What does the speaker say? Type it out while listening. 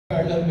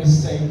Carla Miss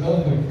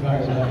Saigon with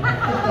Carla.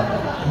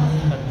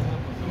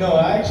 No,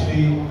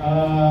 actually,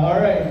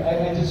 alright,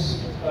 I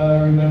just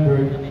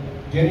remembered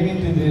getting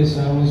into this.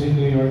 I was in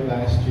New York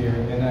last year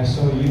and I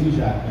saw Hugh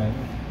Jackman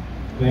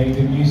playing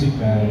the music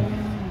band.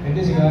 And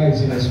this guy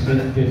is in his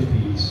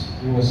mid-50s.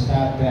 He was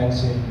tap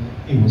dancing,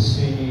 he was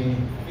singing,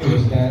 he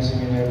was dancing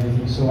and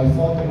everything. So I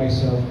thought to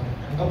myself,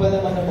 ang kapal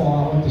naman na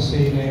mukha ko to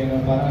say na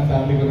parang ang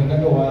dami ko na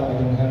nagawa,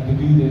 I don't have to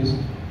do this.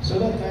 So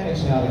that kind of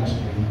challenged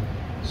me.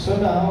 So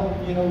now,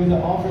 you know, with the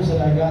offers that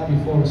I got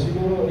before,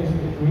 siguro if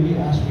you really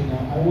ask me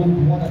now, I would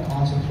want to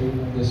concentrate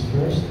on this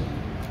first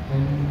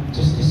and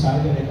just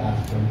decide on it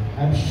after.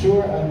 I'm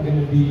sure I'm going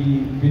to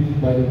be bitten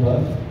by the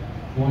bug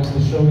once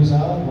the show is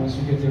out, once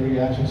you get the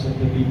reactions of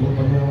the people,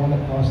 but I want to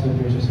cross the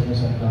bridge as soon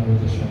as I'm done with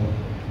the show.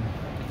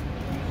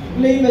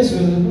 Blameless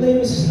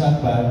is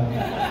not bad.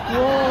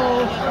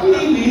 Whoa!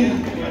 Really?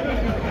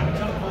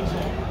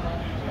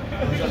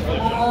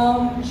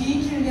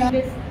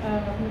 This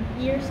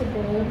years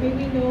ago, may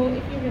we know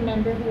if you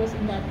remember who was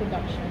in that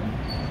production?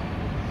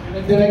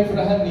 Direct for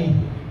Honey.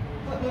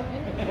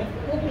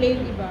 Who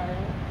played Ibarra?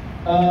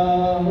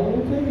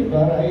 Who played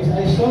Ibarra?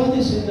 I saw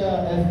this in the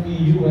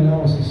FBU when I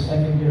was in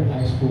second year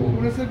high school.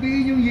 Kung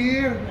nasabihin yung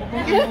year.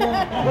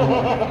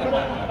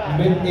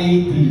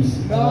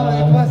 Mid-80s. No,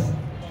 it was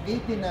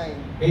 89.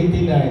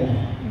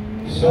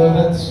 89. So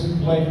that's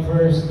my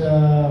first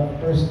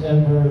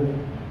ever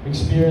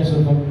experience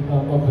of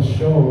a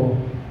show.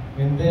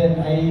 And then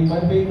my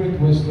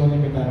favorite was Loli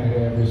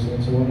Metanere ever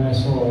since. So when I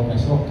saw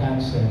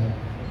Cancer,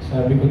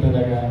 sabi ko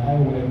talaga, I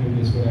want to do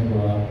this when I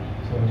grow up.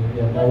 So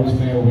yeah, that was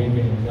my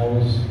awakening. That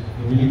was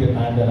really the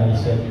time that I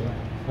said,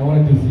 I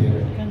want to do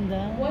theater.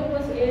 What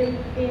was it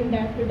in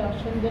that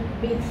production that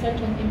made such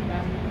an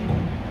impact?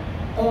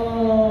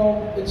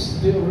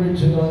 It's the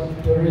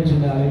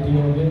originality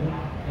of it,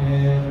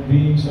 and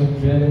being so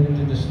embedded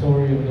into the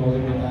story of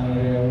Loli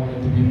Metanere. I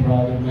wanted to be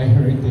proud of my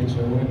heritage.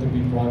 I wanted to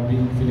be proud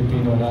being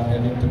Filipino, not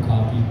having to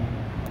copy,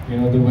 you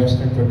know, the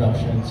Western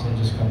productions and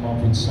just come up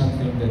with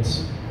something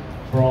that's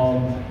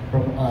from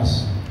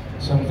us,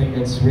 something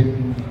that's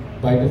written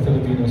by the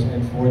Filipinos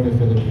and for the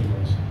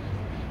Filipinos.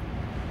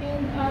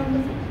 And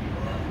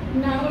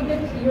now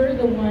that you're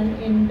the one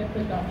in the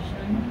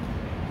production,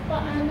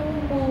 paano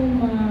mo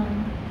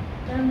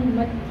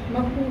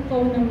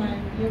mapukaw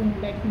naman yung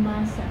like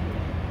masa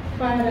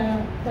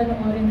para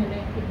panoorin nila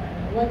yung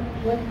Ibarra?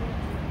 What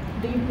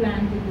do you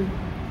plan to do?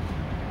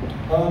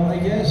 I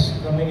guess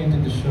coming into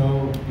the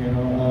show, you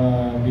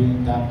know,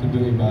 being tapped to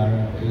do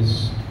Ibarra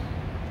is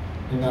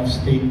enough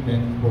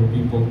statement for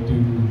people to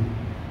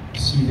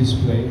see this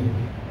play.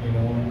 You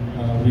know,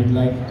 we'd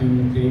like to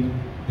take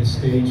the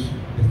stage,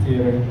 the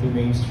theater to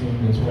mainstream.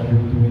 That's why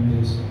we're doing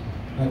this,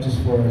 not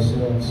just for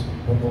ourselves,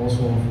 but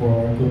also for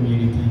our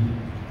community.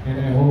 And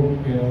I hope,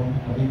 you know,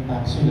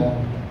 impact sila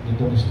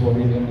itong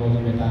story ng Loli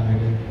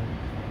Metanere.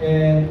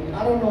 And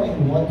I don't know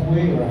in what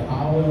way or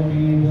how I'll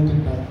be able to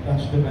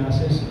touch the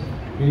masses.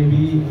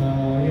 Maybe,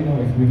 you know,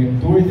 if we can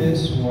tour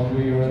this one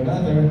way or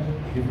another,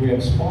 if we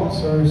have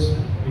sponsors,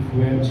 if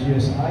we have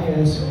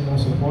GSIS, you know,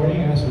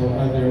 supporting us, or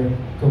other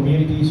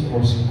communities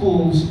or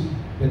schools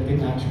that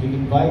can actually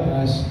invite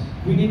us,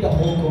 we need the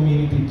whole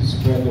community to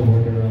spread the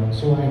word around.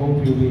 So I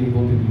hope you'll be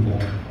able to do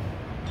that.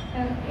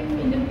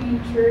 In the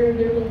future,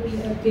 there will be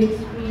a big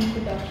screen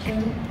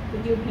production.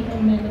 Would you be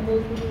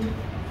amenable to?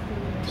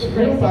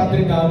 Siguro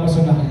Patrick Damas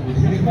na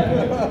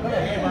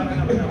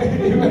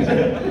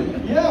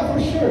Yeah, for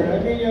sure. I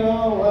mean, you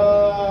know,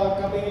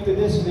 coming into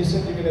this, they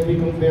said you're going to be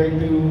compared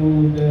to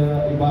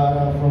the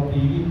Ibarra from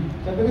TV.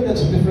 Sabi ko,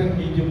 that's a different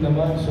medium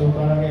naman. So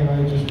parang, you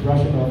know, just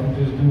brush it off and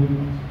just do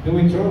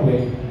it your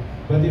way.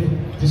 But if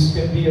this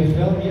can be a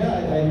film,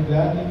 yeah, I'd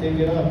gladly take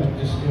it up and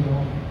just, you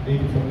know, take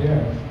it from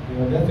there. You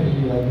know,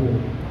 definitely I'll do it.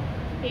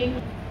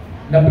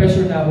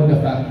 Na-pressure na ako the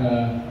fact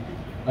na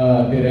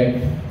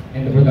direct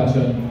and the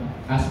production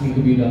asked me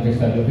to be the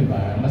understudy of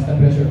Ibarra. Mas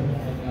na-pressure ako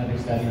ng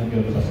understudy ng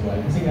Piolo Pascual.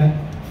 Kasi nga,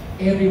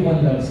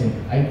 everyone loves him.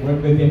 I've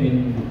worked with him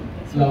in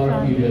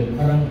Flower Period.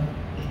 Parang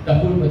the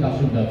whole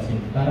production loves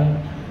him. Parang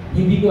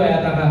hindi ko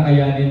yata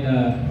kakayanin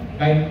na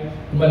kahit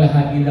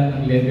kumalahati lang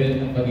ng level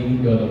ng pagiging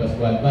Piolo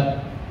Pascual.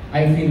 But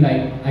I feel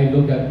like I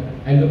look at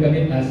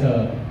it as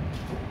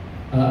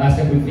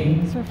a good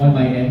thing on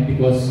my end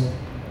because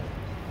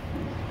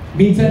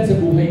minsan sa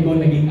buhay ko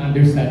naging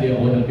understudy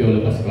ako ng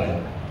Piolo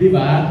Pascual. Di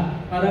ba?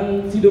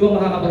 Parang sino ba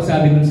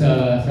makakapagsabi nun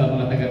sa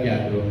mga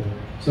taga-teatro?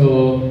 So,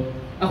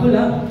 ako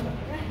lang.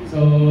 So,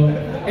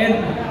 and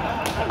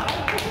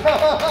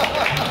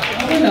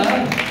ako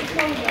lang.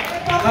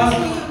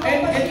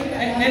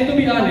 And to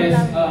be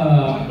honest,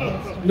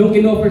 nung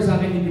in-offer sa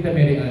akin ni Tita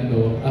Mary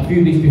Ando, a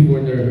few days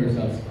before the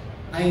rehearsals,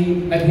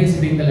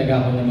 nag-hesitate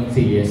talaga ako na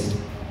mag-say yes.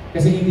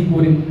 Kasi hindi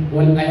ko rin,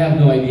 I have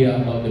no idea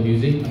about the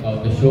music,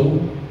 about the show.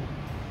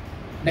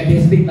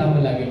 Nag-hesitate ako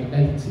lagi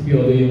dahil si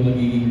Piolo yung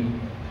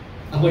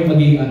ako yung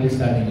magiging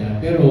understanding niya.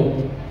 Pero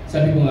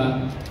sabi ko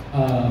nga,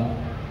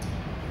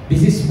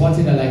 this is once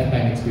in a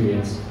lifetime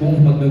experience. Kung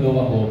mag-no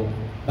ako,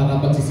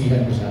 baka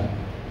pagsisihan ko siya.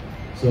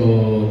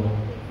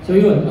 So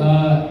yun,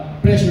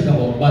 pressured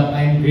ako, but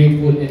I'm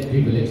grateful and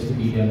privileged to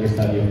be the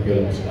understudy of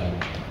Piolo Pascual.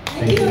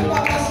 Thank you.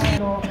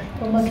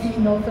 Kung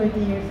mag-ino 30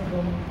 years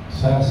ago.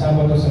 Sa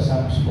Sabado sa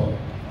Sam's po,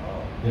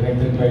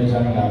 directed by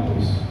John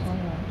Lapus.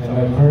 And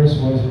my first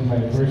was in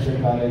my first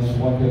year college,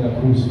 one to the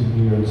cruise in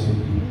New York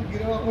City.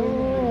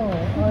 Oh,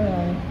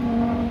 alright.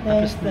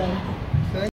 Excellent.